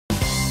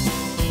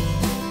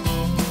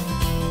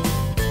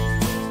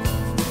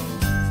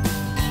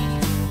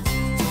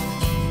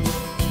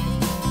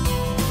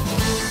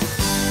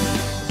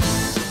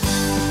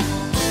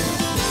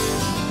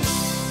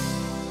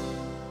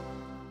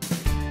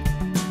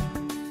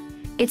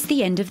It's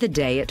the end of the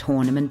day at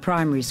Horniman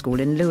Primary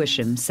School in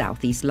Lewisham,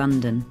 south-east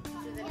London.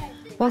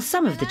 While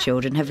some of the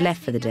children have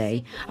left for the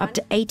day, up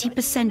to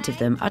 80% of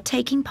them are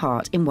taking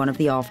part in one of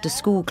the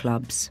after-school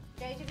clubs.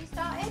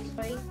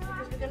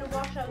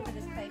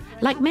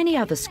 Like many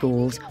other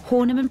schools,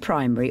 Horniman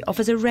Primary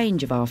offers a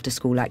range of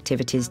after-school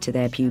activities to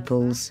their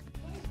pupils.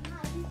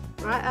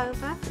 Right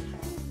over.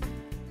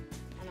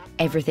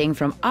 Everything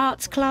from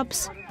arts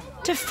clubs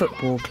to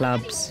football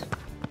clubs.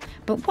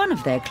 But one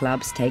of their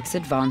clubs takes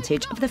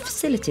advantage of the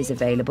facilities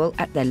available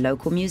at their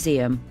local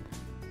museum,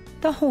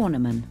 the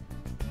Horniman.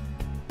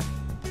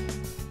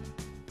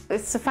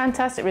 It's a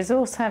fantastic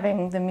resource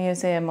having the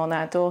museum on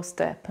our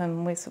doorstep,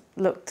 and we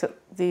looked at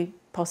the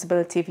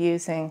possibility of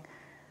using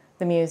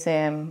the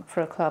museum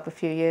for a club a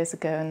few years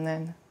ago, and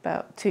then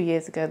about 2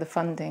 years ago the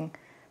funding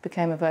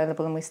became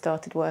available and we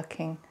started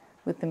working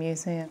with the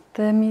museum.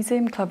 The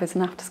Museum Club is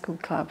an after-school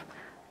club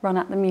run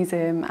at the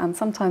museum and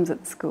sometimes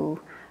at the school.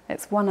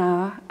 It's 1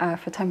 hour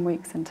for 10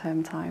 weeks in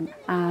term time,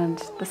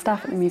 and the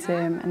staff at the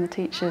museum and the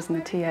teachers and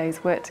the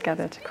TAs work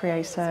together to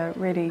create a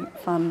really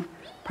fun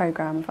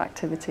programme of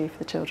activity for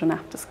the children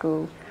after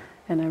school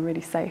in a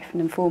really safe and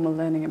informal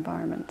learning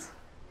environment.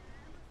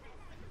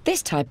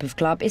 This type of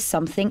club is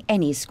something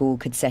any school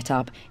could set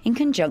up in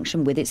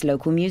conjunction with its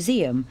local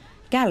museum,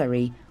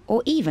 gallery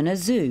or even a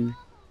zoo.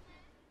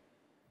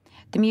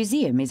 The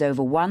museum is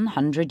over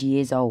 100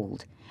 years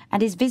old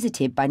and is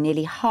visited by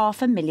nearly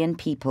 500,000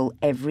 people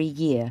every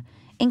year,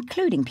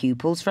 including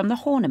pupils from the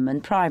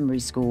Horniman Primary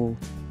School.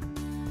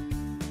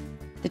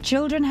 The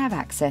children have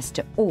access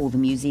to all the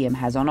museum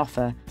has on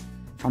offer,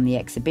 from the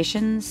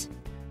exhibitions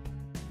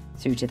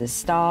through to the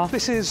staff.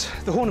 This is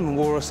the Horniman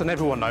Walrus, and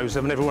everyone knows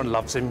him and everyone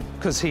loves him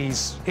because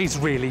he's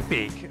really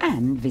big.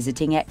 And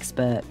visiting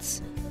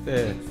experts.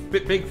 Yeah,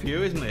 bit big for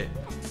you, isn't it?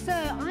 So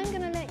I'm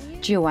going to let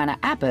you... Joanna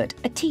Abbott,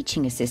 a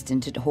teaching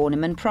assistant at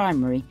Horniman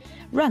Primary,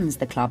 runs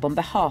the club on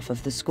behalf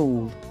of the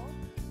school.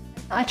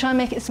 I try and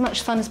make it as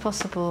much fun as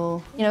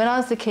possible. You know, when I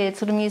was a kid,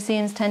 sort of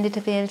museums tended to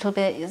be a little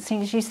bit, you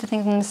used to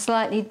think of them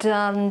slightly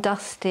dull and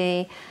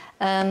dusty.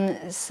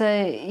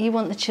 So you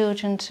want the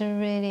children to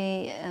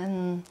really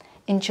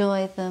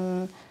enjoy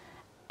them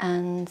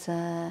and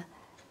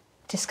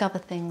discover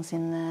things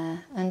in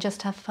there and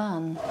just have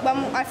fun. When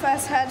I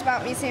first heard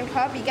about Museum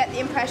Club, you get the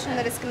impression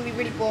that it's going to be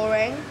really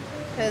boring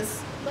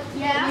because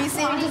the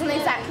museum doesn't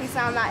exactly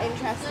sound that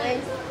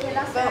interesting.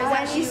 But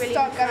when you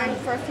start going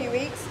for a few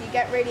weeks, you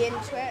get really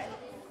into it.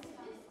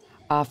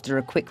 After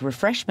a quick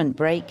refreshment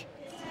break,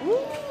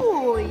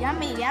 Ooh,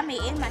 yummy, yummy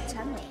in my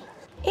tummy.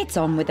 It's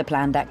on with the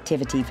planned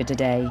activity for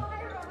today,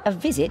 a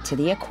visit to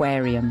the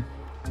aquarium.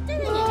 Come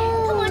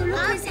on,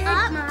 look his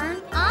head,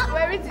 man. Up.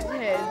 Where is his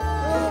head?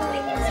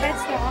 His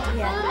head's not up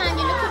yet. Man,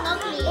 you're looking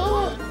ugly.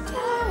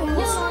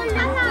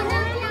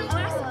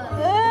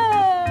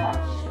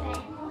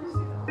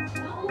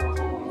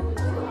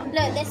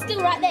 Look, they're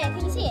still right there.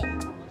 Can you see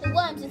it? The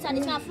worms inside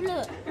his mouth.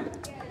 Look.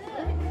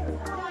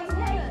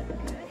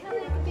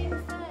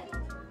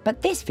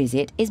 But this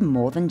visit is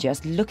more than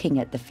just looking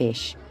at the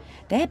fish.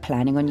 They're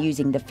planning on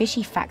using the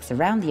fishy facts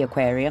around the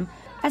aquarium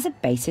as a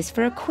basis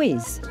for a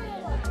quiz.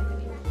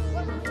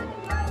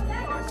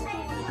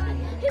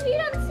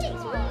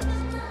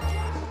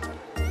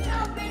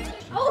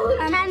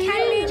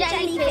 Can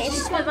jellyfish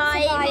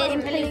survive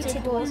in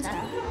polluted water?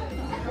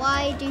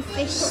 Why do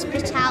fish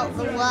spit out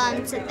the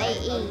worms that they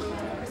eat?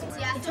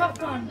 The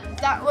top one.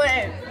 That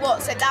one.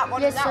 What? So that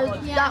one and that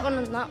one? Yeah. That one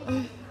and that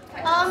one.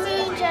 Are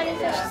marine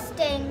jellyfish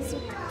stings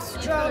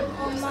strong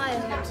or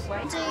mild?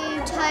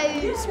 Do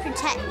toads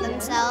protect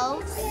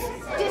themselves?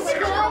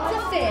 Describe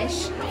the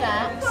fish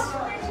that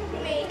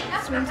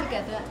swim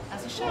together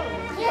as a shoal.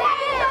 Yeah.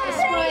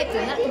 Describe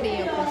them, that can be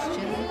your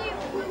question.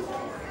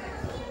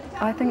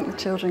 I think the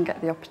children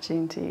get the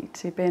opportunity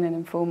to be in an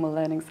informal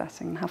learning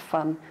setting and have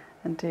fun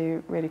and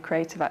do really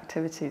creative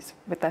activities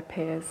with their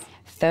peers.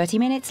 30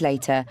 minutes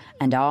later,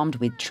 and armed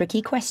with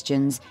tricky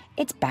questions,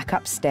 it's back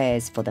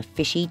upstairs for the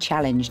fishy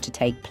challenge to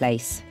take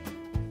place.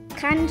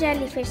 Can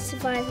jellyfish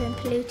survive in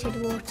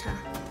polluted water?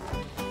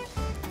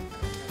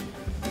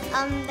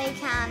 They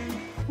can.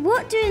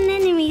 What do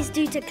anemones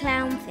do to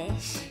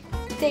clownfish?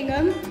 Sting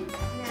them.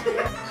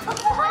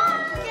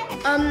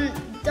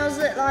 Does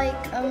it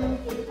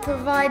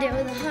provide it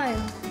with a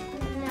home?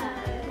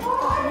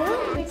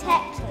 No.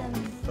 Protect them.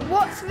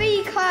 What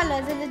three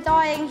colours are the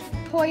dying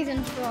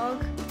poison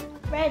frog?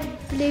 Red,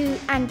 blue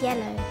and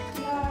yellow.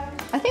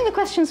 I think the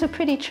questions were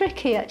pretty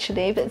tricky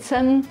actually, but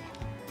might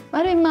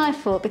have been my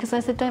fault because I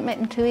said don't make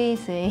them too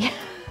easy.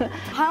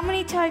 How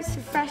many types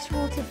of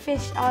freshwater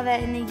fish are there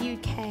in the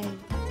UK?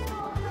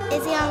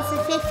 Is the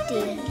answer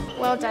 50?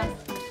 Well done.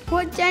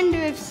 What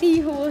gender of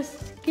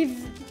seahorse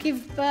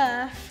give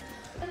birth?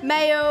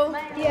 Male.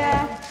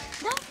 Yeah.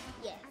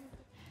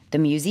 The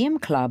museum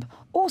club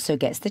also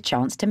gets the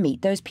chance to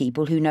meet those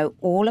people who know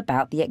all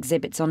about the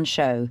exhibits on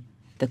show,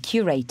 the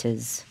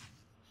curators.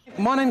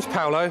 My name's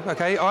Paolo,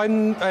 OK?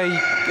 I'm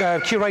a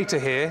curator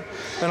here,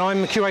 and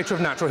I'm a curator of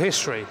natural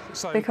history.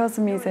 So Because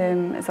the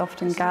museum is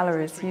often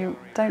galleries, you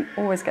don't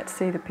always get to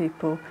see the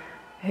people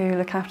who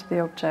look after the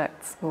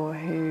objects or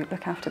who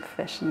look after the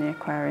fish in the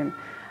aquarium.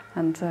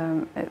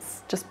 And it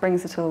just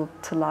brings it all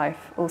to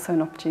life, also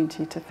an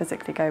opportunity to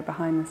physically go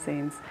behind the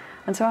scenes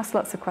and to ask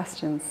lots of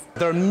questions.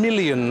 There are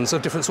millions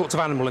of different sorts of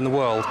animal in the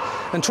world,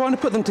 and trying to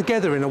put them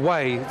together in a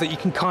way that you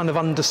can kind of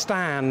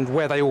understand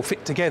where they all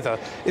fit together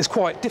is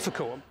quite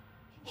difficult.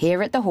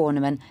 Here at the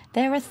Horniman,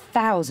 there are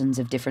thousands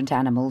of different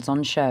animals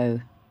on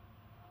show.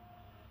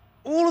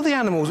 All of the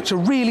animals which are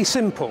really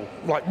simple,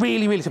 like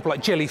really simple,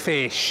 like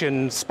jellyfish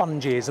and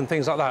sponges and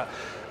things like that,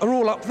 are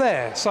all up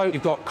there. So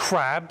you've got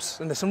crabs,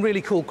 and there's some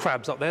really cool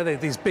crabs up there. They're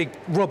these big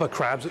rubber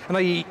crabs, and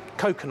they eat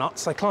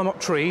coconuts. They climb up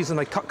trees and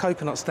they cut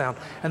coconuts down,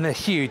 and they're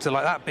huge. They're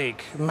like that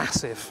big,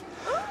 massive.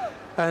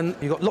 And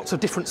you've got lots of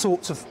different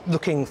sorts of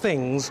looking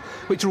things,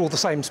 which are all the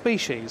same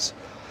species.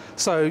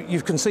 So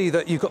you can see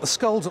that you've got the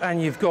skulls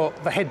and you've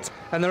got the heads,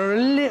 and they're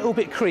a little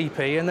bit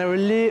creepy and they're a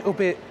little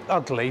bit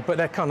ugly, but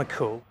they're kind of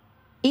cool.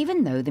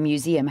 Even though the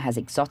museum has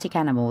exotic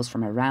animals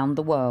from around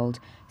the world,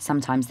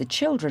 sometimes the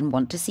children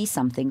want to see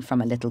something from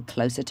a little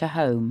closer to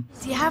home.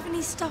 Do you have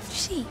any stuffed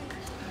sheep?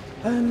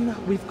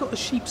 We've got a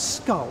sheep's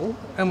skull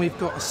and we've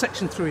got a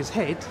section through his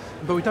head,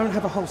 but we don't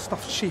have a whole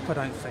stuffed sheep, I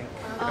don't think,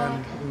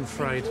 I'm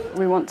afraid.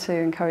 We want to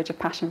encourage a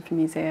passion for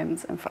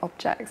museums and for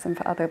objects and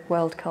for other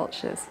world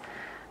cultures,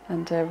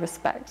 and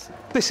respect.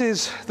 This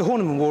is the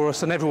Horniman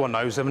walrus, and everyone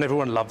knows him and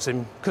everyone loves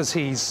him because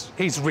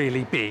he's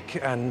really big,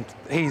 and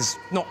he's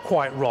not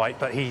quite right,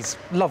 but he's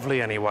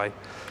lovely anyway.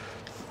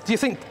 Do you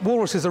think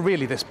walruses are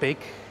really this big?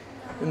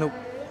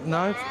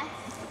 No?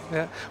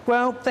 Yeah.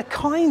 Well, they're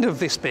kind of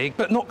this big,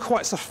 but not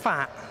quite so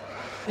fat.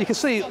 You can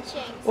see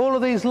all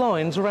of these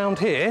lines around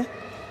here.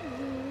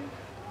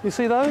 You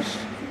see those?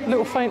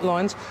 Little faint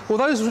lines. Well,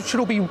 those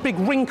should all be big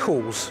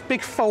wrinkles,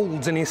 big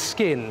folds in his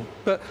skin.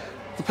 But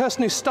the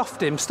person who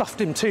stuffed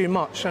him too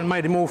much and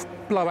made him all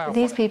blow out.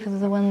 These people are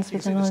the ones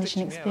with the knowledge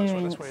and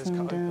experience,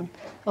 and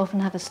often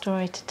have a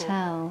story to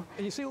tell.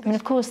 I mean,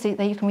 of course, you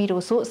can read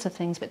all sorts of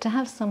things, but to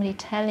have somebody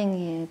telling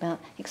you about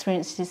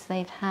experiences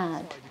they've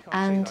had,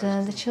 and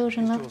the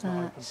children love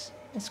that.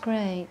 It's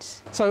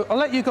great. So I'll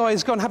let you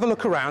guys go and have a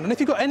look around, and if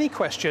you've got any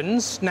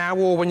questions now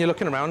or when you're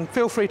looking around,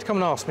 feel free to come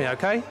and ask me,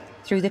 OK?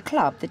 Through the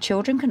club, the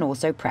children can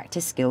also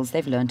practice skills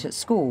they've learnt at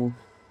school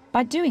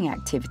by doing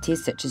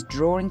activities such as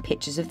drawing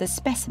pictures of the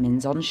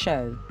specimens on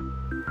show.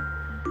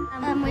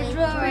 We're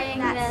drawing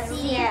the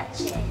sea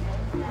urchin.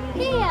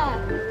 Here!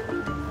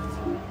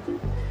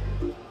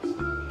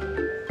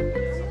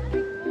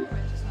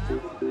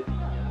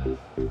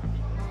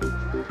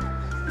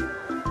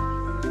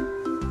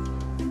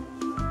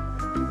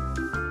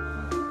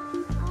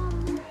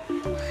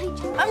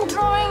 I'm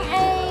drawing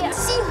a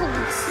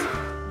seahorse.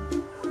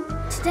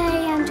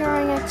 Today I'm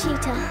drawing a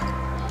cheetah.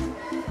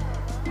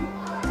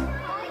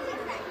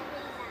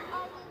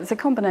 It's a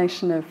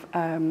combination of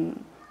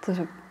sort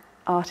of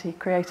arty,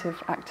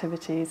 creative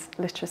activities,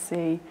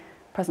 literacy,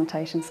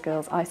 presentation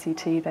skills,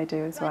 ICT they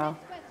do as well.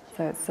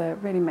 So it's a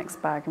really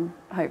mixed bag and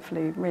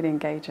hopefully really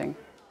engaging.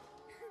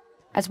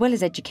 As well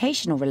as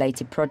educational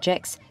related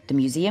projects, the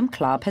Museum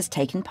Club has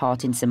taken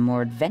part in some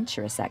more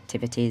adventurous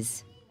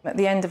activities. At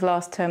the end of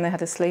last term they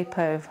had a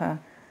sleepover,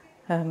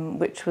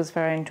 which was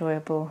very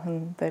enjoyable,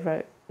 and they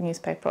wrote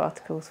newspaper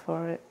articles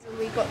for it.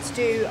 We got to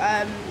do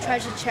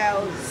treasure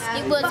chests.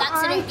 It was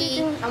absolutely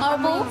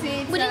horrible.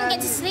 We didn't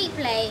get to sleep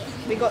late.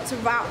 We got to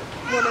wrap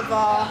one of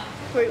our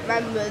group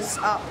members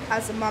up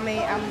as a mummy,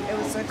 and it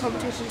was a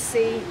competition to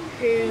see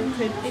who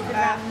could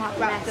wrap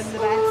them the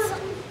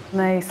best. And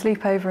they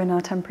sleep over in our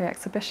temporary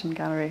exhibition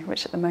gallery,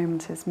 which at the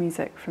moment is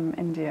music from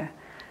India.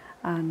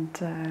 And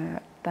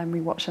then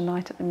we watch a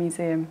night at the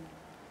museum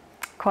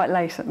quite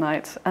late at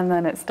night, and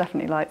then it's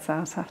definitely lights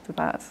out after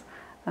that.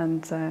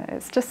 And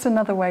it's just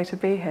another way to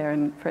be here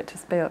and for it to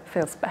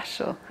feel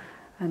special,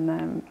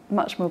 and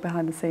much more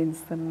behind the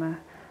scenes than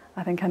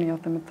I think any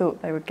of them had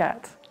thought they would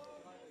get.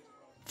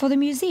 For the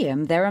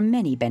museum, there are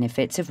many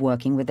benefits of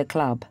working with the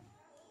club.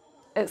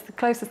 It's the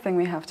closest thing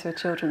we have to a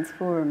children's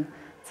forum,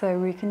 so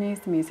we can use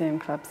the museum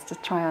clubs to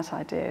try out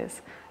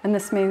ideas. And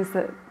this means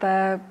that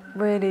they're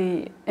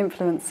really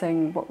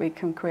influencing what we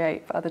can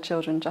create for other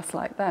children just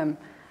like them.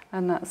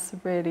 And that's a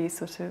really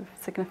sort of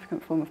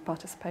significant form of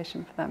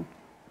participation for them.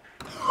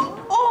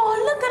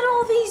 Oh, look at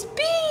all these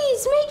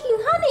bees making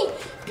honey!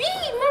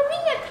 Bee,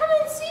 Maria, come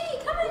and see,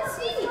 come and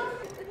see!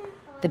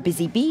 The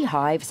busy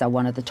beehives are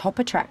one of the top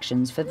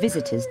attractions for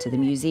visitors to the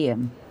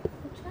museum.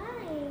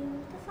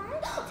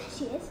 Oh, there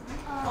she is.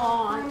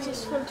 Oh, I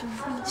just want to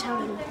reach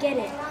out and get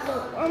it.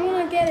 I'm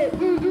gonna get it.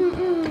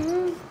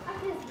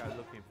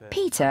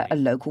 Peter, a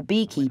local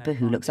beekeeper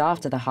who looks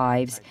after the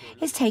hives,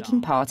 is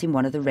taking part in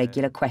one of the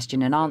regular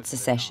question and answer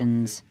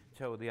sessions.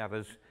 Tell the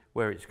others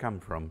where it's come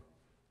from.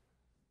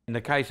 In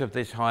the case of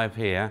this hive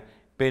here,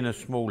 being a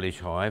smallish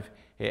hive,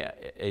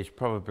 it is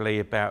probably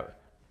about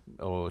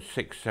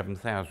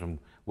 6,000–7,000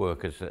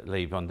 workers that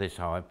leave on this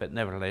hive, but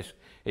nevertheless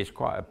it's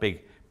quite a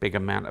big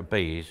amount of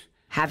bees.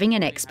 Having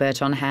an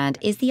expert on hand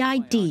is the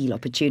ideal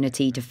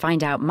opportunity to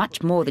find out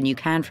much more than you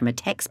can from a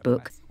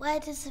textbook.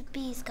 Where does the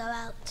bees go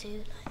out to?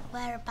 Like,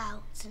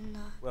 whereabouts in the...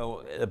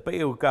 Well, a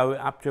bee will go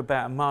up to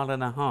about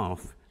 1.5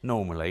 miles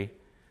normally,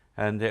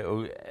 and it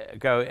will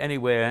go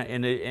anywhere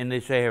in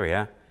this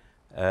area.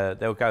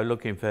 They'll go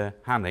looking for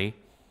honey,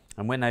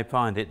 and when they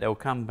find it, they'll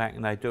come back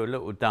and they do a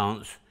little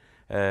dance,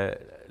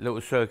 little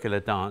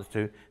circular dance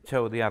to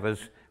tell the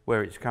others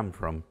where it's come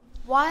from.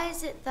 Why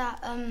is it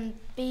that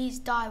bees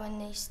die when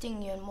they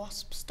sting you and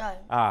wasps don't?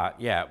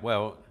 Yeah,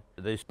 well,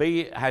 this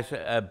bee has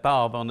a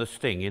barb on the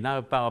sting. You know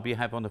a barb you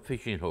have on a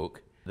fishing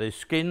hook? The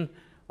skin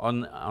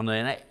on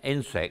an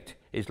insect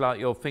is like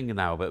your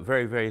fingernail, but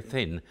very, very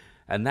thin,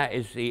 and that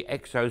is the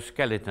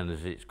exoskeleton,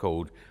 as it's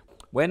called.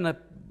 When a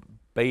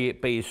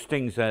bee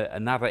stings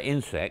another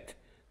insect,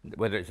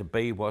 whether it's a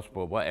bee, wasp,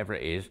 or whatever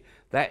it is,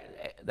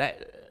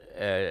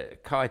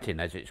 that chitin,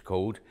 as it's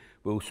called,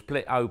 will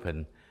split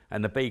open,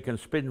 and the bee can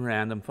spin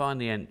around and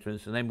find the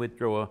entrance and then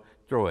withdraw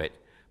it.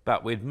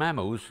 But with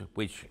mammals,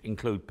 which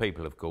include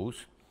people of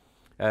course,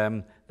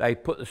 they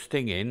put the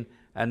sting in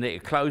and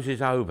it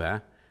closes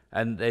over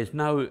and there's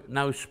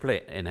no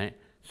split in it,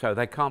 so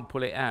they can't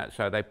pull it out.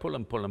 So they pull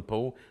and pull and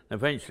pull, and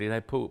eventually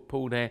they pull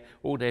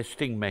all their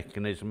sting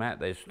mechanism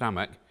out their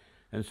stomach,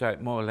 and so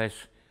more or less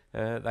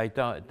they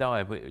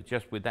die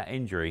just with that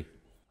injury.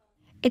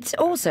 It's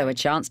also a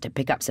chance to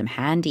pick up some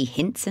handy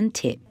hints and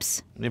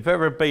tips. If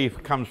ever a bee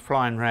comes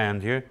flying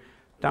round you,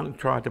 don't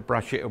try to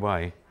brush it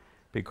away,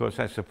 because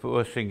that's the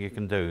worst thing you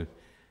can do.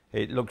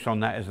 It looks on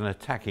that as an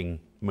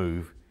attacking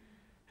move,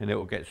 and it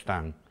will get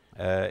stung.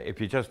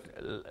 If you just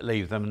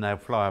leave them and they'll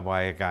fly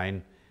away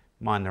again,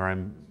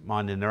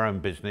 minding their own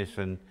business,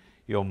 and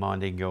you're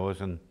minding yours,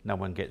 and no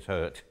one gets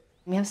hurt.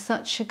 We have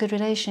such a good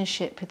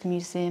relationship with the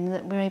museum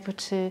that we're able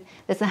to,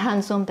 there's a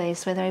hands-on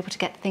base where they're able to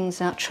get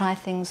things out, try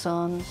things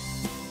on.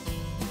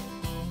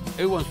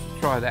 Who wants to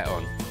try that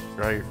on?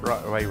 Right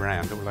away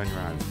round, all on your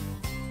own.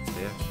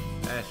 Yeah,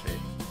 that's it.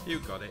 You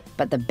got it.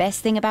 But the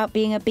best thing about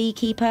being a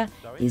beekeeper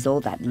is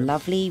all that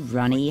lovely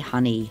runny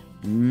honey.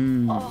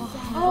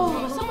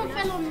 Oh, someone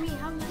fell on me.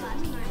 How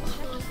nice.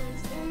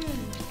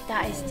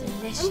 That is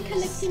delicious. I'm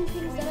collecting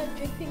things that are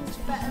dripping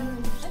better.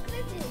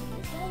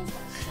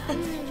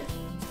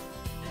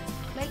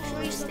 Make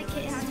sure you stick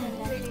it in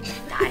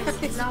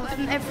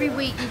there. Every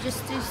week you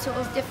just do sort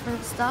of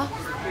different stuff,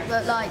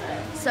 but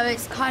so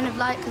it's kind of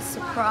like a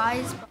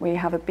surprise. We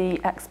have a bee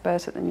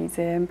expert at the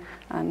museum,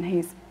 and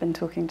he's been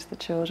talking to the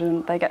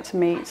children. They get to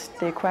meet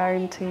the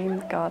aquarium team,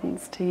 the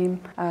gardens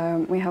team.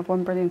 We have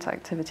one brilliant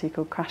activity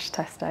called Crash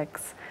Test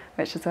Eggs,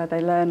 which is where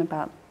they learn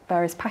about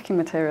various packing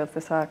materials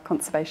that our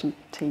conservation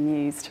team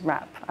use to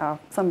wrap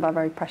some of our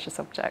very precious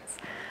objects.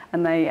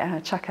 And they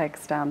chuck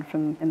eggs down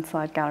from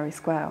inside Gallery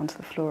Square onto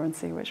the floor and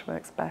see which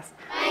works best.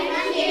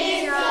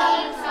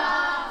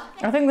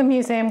 I think the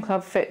Museum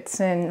Club fits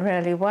in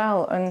really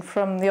well, and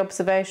from the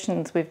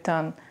observations we've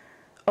done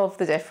of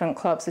the different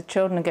clubs, the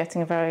children are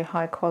getting a very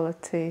high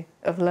quality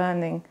of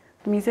learning.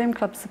 The Museum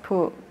Club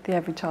support the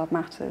Every Child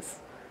Matters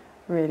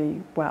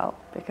really well,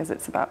 because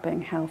it's about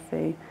being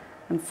healthy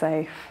and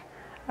safe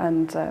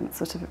and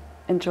sort of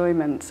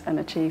enjoyment and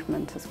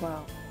achievement as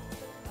well.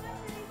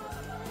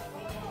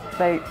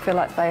 They feel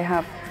like they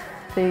have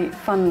the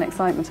fun and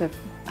excitement of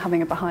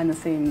having a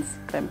behind-the-scenes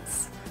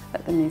glimpse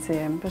at the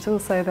museum, but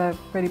also they're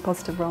really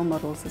positive role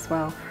models as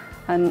well.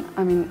 And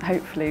I mean,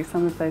 hopefully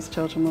some of those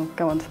children will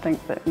go on to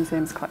think that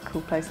museums are quite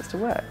cool places to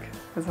work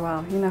as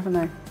well. You never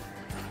know.